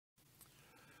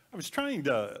I was trying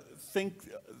to think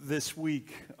this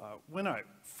week when I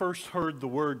first heard the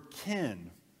word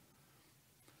kin,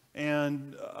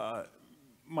 and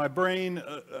my brain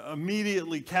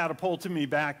immediately catapulted me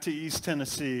back to East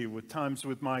Tennessee with times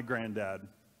with my granddad.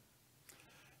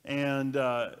 And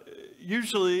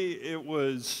usually it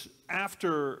was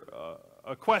after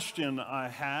a question I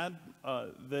had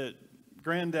that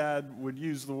granddad would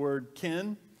use the word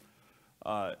kin.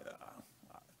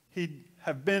 He'd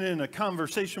have been in a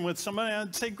conversation with somebody, and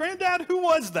I'd say, "Granddad, who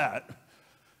was that?"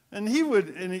 And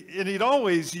he'd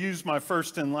always use my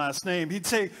first and last name. He'd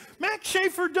say, "Mac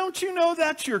Schafer, don't you know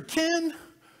that's your kin?"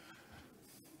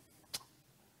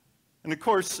 And of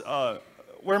course,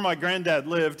 where my granddad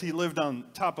lived, he lived on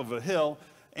top of a hill,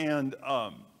 and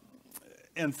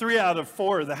 3 out of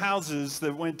 4 of the houses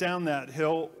that went down that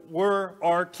hill were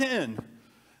our kin.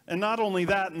 And not only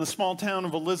that, in the small town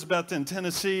of Elizabethton,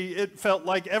 Tennessee, it felt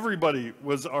like everybody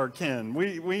was our kin.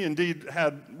 We indeed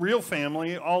had real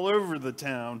family all over the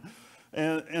town.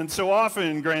 And so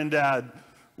often, Granddad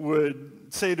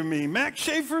would say to me, "Mac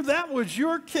Schafer, that was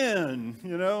your kin,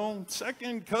 you know,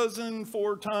 second cousin,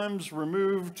 4 times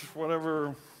removed,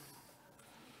 whatever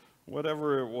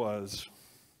it was."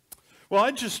 Well,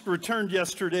 I just returned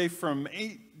yesterday from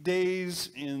 8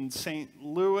 days in St.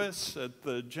 Louis at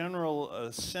the General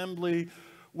Assembly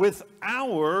with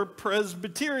our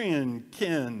Presbyterian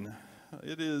kin.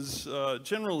 It is,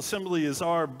 General Assembly is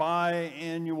our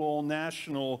biannual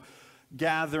national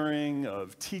gathering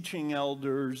of teaching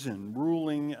elders and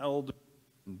ruling elders,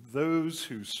 those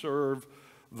who serve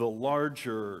the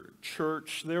larger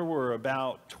church. There were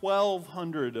about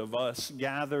 1,200 of us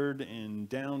gathered in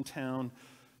downtown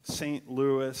St.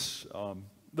 Louis.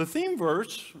 The theme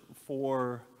verse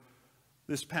for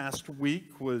this past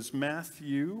week was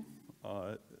Matthew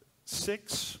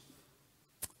 6,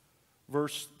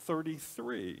 verse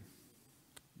 33.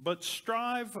 "But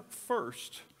strive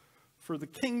first for the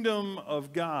kingdom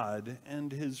of God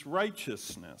and his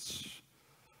righteousness."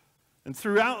 And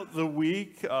throughout the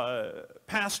week,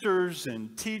 pastors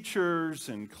and teachers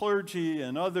and clergy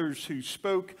and others who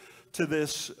spoke to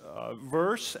this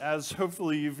verse, as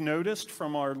hopefully you've noticed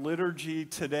from our liturgy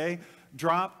today,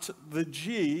 dropped the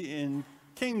G in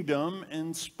kingdom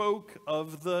and spoke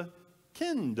of the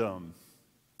kingdom.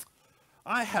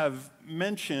 I have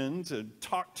mentioned and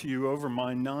talked to you over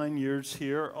my 9 years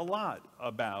here a lot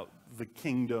about the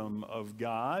kingdom of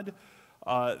God.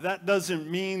 That doesn't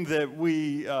mean that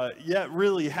we yet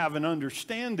really have an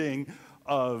understanding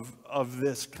of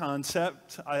this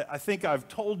concept. I think I've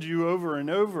told you over and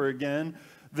over again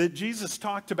that Jesus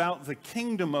talked about the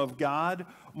kingdom of God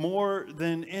more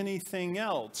than anything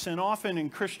else. And often in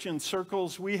Christian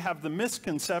circles, we have the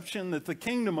misconception that the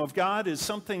kingdom of God is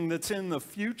something that's in the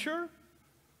future.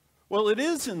 Well, it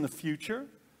is in the future,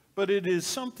 but it is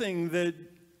something that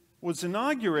was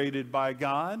inaugurated by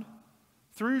God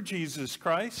through Jesus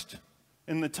Christ.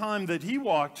 In the time that he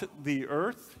walked the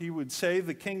earth, he would say,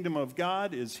 "The kingdom of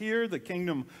God is here, the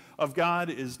kingdom of God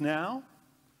is now."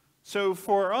 So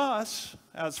for us,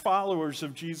 as followers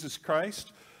of Jesus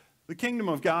Christ, the kingdom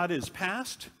of God is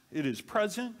past, it is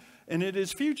present, and it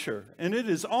is future. And it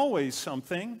is always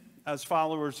something, as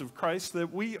followers of Christ,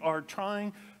 that we are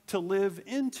trying to live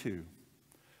into.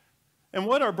 And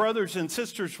what our brothers and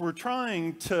sisters were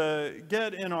trying to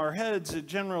get in our heads at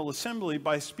General Assembly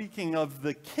by speaking of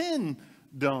the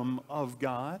kingdom of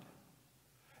God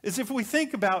is, if we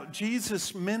think about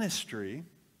Jesus' ministry,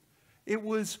 it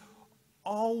was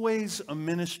always a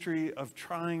ministry of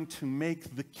trying to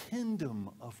make the kingdom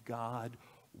of God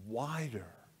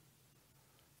wider.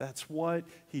 That's what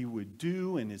he would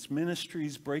do in his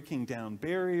ministries, breaking down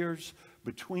barriers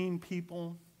between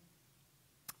people,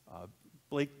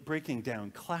 breaking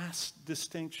down class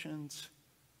distinctions,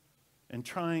 and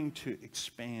trying to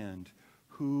expand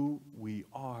who we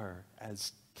are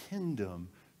as kingdom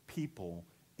people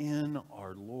in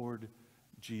our Lord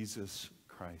Jesus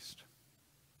Christ.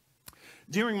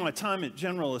 During my time at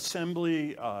General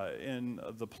Assembly in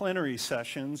the plenary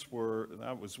sessions,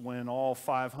 that was when all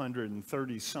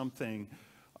 530-something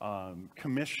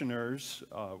commissioners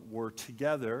were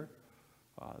together,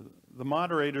 the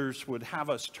moderators would have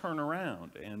us turn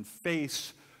around and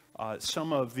face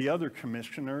some of the other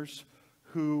commissioners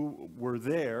who were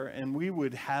there, and we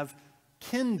would have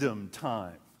kingdom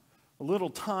time, a little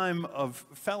time of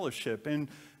fellowship.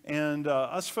 And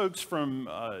us folks from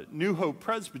New Hope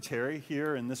Presbytery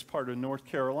here in this part of North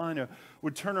Carolina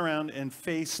would turn around and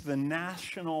face the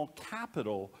national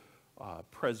capital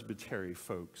Presbytery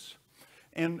folks.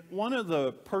 And one of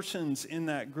the persons in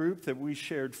that group that we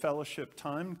shared fellowship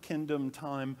time, kingdom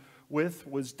time with,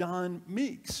 was Don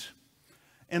Meeks.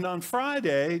 And on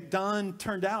Friday, Don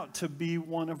turned out to be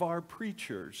one of our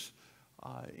preachers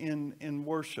in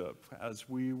worship as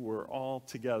we were all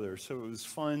together. So it was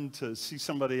fun to see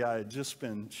somebody I had just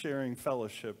been sharing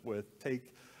fellowship with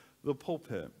take the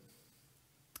pulpit.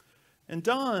 And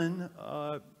Don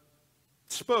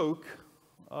spoke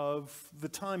of the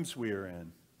times we are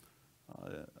in,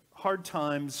 hard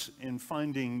times in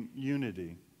finding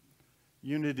unity.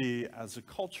 Unity as a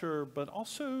culture, but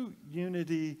also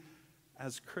unity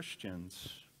as Christians.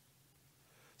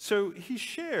 So he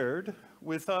shared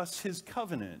with us his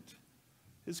covenant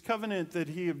that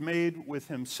he had made with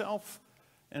himself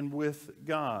and with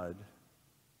God,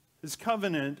 his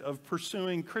covenant of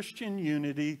pursuing Christian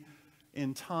unity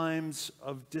in times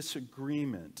of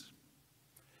disagreement.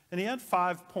 And he had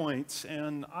 5 points,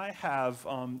 and I have,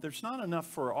 there's not enough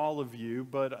for all of you,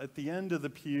 but at the end of the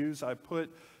pews, I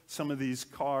put some of these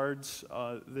cards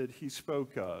that he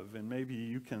spoke of, and maybe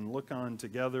you can look on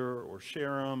together or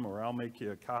share them, or I'll make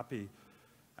you a copy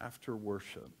after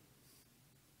worship.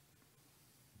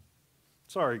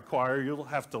 Sorry, choir, you'll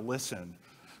have to listen.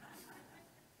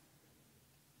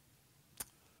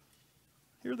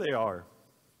 Here they are.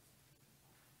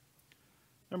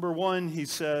 Number 1, he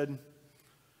said,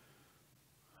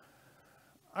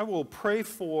 I will pray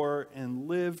for and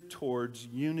live towards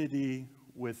unity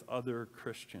with other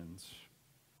Christians.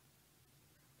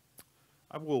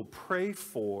 I will pray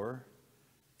for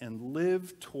and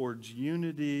live towards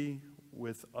unity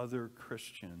with other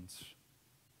Christians.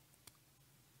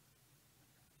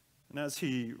 And as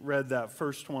he read that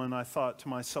first one, I thought to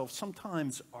myself,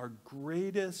 sometimes our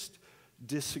greatest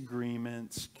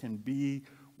disagreements can be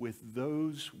with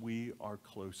those we are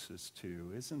closest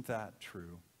to. Isn't that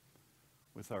true?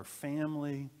 With our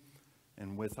family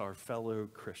and with our fellow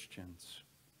Christians.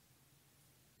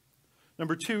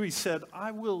 Number 2, he said,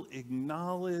 I will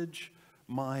acknowledge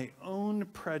my own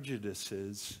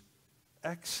prejudices,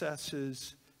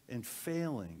 excesses, and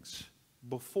failings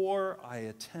before I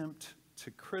attempt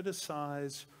to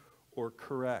criticize or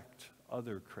correct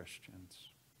other Christians.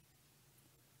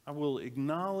 I will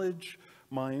acknowledge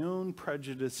my own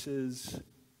prejudices,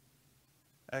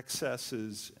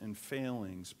 excesses, and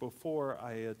failings before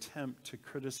I attempt to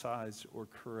criticize or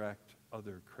correct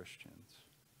other Christians.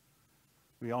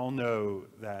 We all know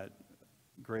that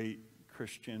great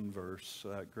Christian verse,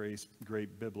 that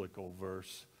great biblical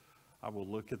verse, I will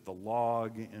look at the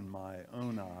log in my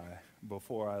own eye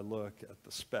before I look at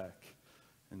the speck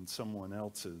in someone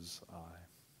else's eye.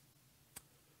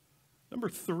 Number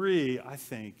 3, I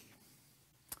think,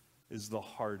 is the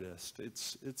hardest.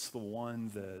 It's the one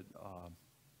that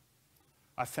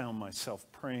I found myself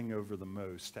praying over the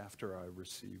most after I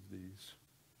received these.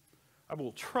 I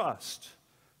will trust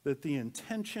that the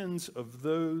intentions of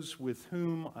those with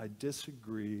whom I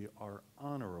disagree are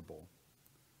honorable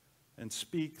and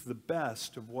speak the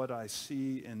best of what I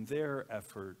see in their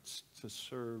efforts to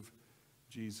serve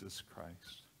Jesus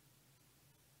Christ.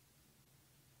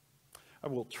 I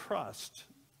will trust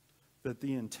that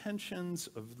the intentions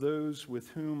of those with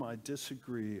whom I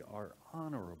disagree are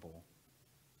honorable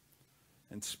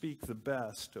and speak the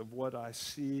best of what I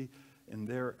see in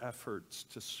their efforts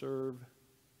to serve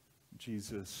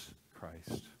Jesus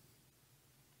Christ.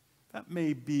 That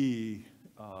may be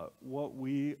what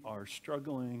we are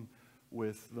struggling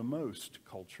with the most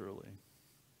culturally.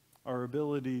 Our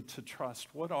ability to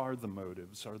trust. What are the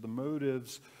motives? Are the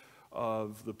motives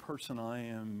of the person I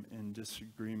am in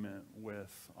disagreement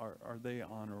with, are they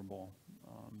honorable?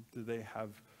 Do they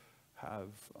have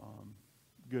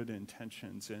good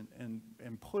intentions?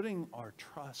 And putting our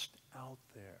trust out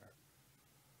there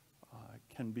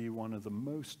can be one of the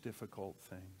most difficult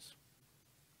things.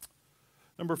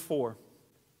 Number 4,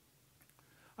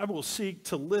 I will seek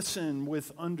to listen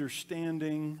with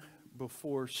understanding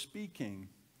before speaking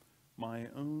my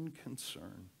own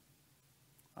concern.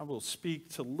 I will speak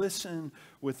to listen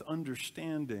with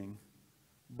understanding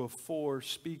before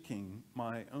speaking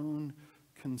my own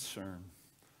concern.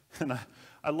 And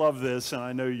I love this, and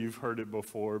I know you've heard it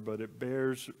before, but it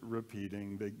bears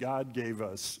repeating that God gave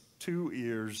us 2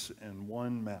 ears and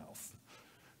 1 mouth.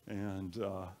 And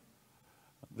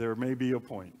there may be a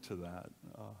point to that,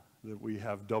 that we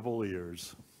have double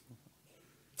ears.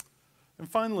 And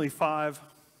finally, 5,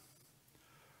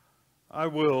 I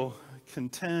will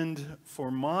contend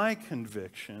for my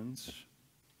convictions,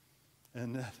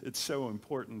 and it's so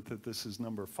important that this is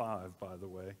number 5, by the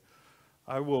way.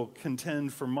 I will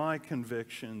contend for my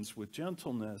convictions with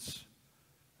gentleness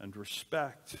and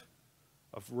respect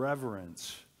of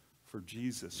reverence for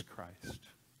Jesus Christ.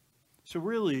 So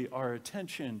really, our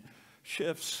attention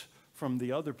shifts from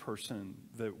the other person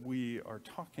that we are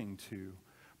talking to,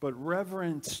 but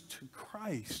reverence to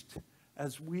Christ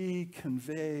as we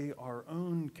convey our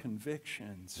own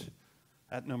convictions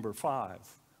at number 5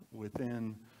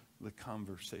 within the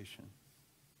conversation.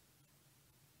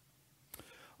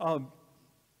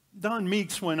 Don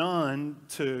Meeks went on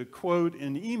to quote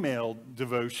an email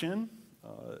devotion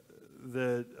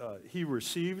that he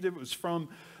received. It was from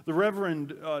the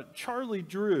Reverend Charlie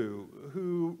Drew,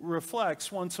 who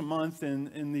reflects once a month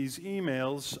in these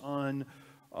emails on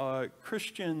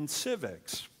Christian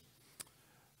civics.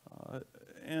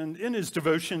 And in his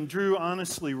devotion, Drew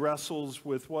honestly wrestles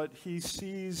with what he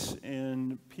sees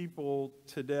in people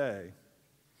today.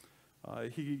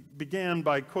 He began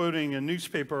by quoting a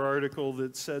newspaper article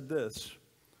that said this: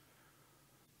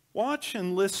 "Watch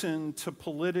and listen to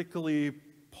politically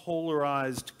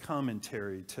polarized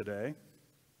commentary today,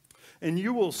 and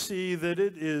you will see that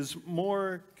it is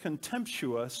more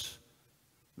contemptuous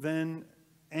than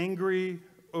angry,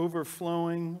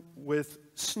 overflowing with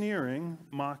sneering,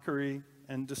 mockery,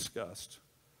 and disgust.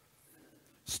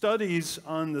 Studies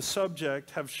on the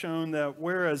subject have shown that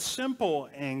whereas simple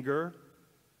anger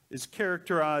is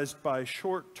characterized by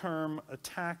short-term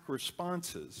attack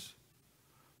responses,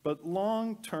 but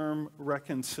long-term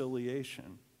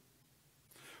reconciliation,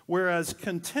 whereas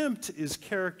contempt is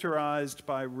characterized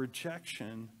by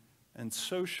rejection and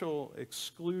social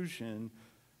exclusion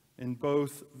in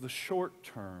both the short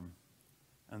term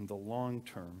and the long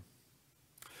term."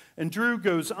 And Drew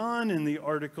goes on in the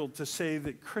article to say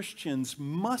that Christians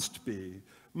must be,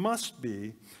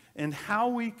 and how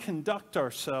we conduct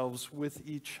ourselves with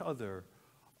each other,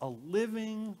 a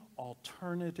living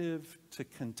alternative to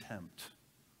contempt.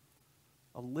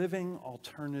 A living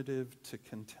alternative to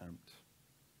contempt.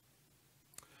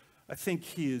 I think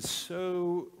he is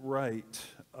so right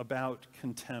about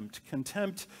contempt.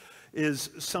 Contempt is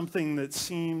something that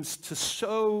seems to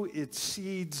sow its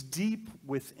seeds deep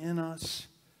within us,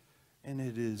 and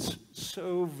it is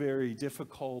so very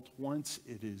difficult once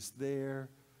it is there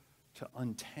to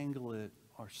untangle it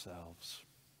ourselves.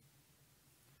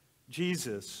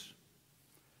 Jesus,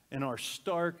 in our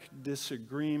stark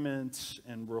disagreements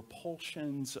and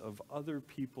repulsions of other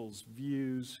people's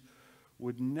views,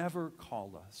 would never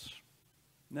call us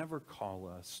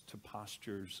to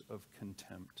postures of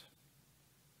contempt.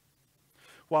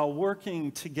 While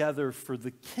working together for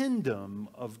the kingdom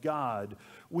of God,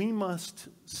 we must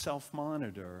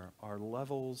self-monitor our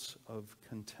levels of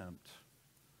contempt.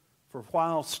 For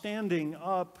while standing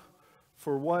up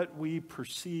for what we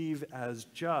perceive as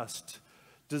just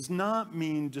does not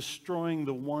mean destroying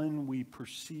the one we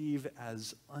perceive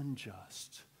as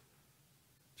unjust.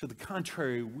 To the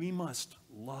contrary, we must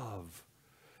love.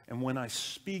 And when I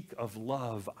speak of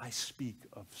love, I speak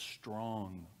of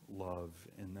strong love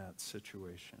in that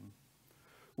situation.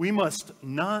 We must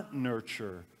not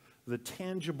nurture the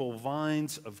tangible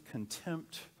vines of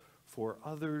contempt for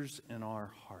others in our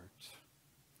heart.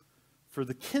 For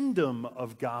the kingdom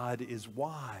of God is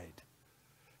wide,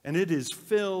 and it is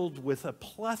filled with a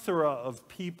plethora of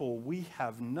people we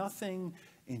have nothing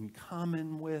in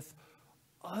common with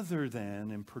other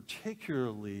than, and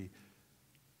particularly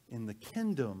in the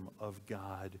kingdom of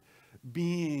God,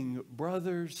 being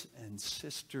brothers and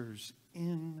sisters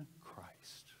in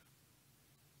Christ.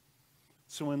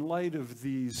 So in light of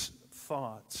these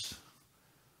thoughts,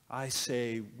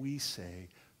 we say,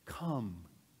 come,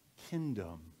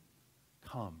 kingdom,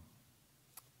 come.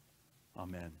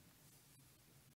 Amen.